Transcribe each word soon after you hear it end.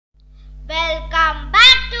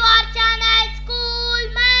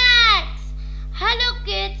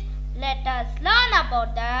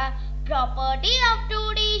about the property of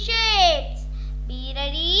 2D shapes. Be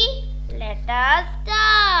ready? Let us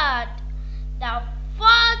start. The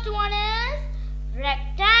first one is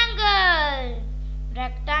rectangle.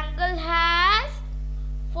 Rectangle has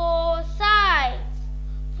 4 sides,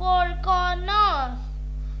 4 corners,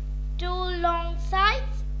 2 long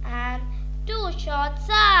sides and 2 short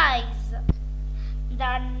sides.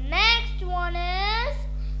 The next one is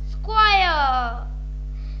square.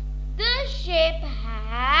 This shape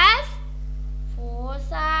has 4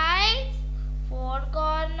 sides, 4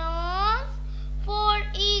 corners, 4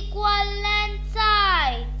 equal length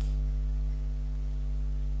sides.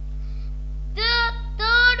 The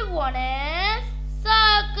third one is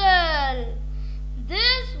circle.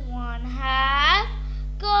 This one has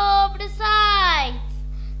curved sides.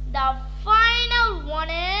 The final one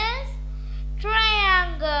is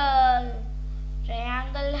triangle.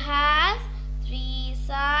 Triangle has 3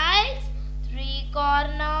 sides, 3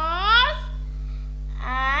 corners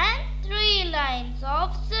and 3 lines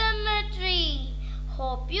of symmetry.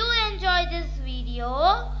 Hope you enjoy this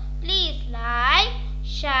video. Please like,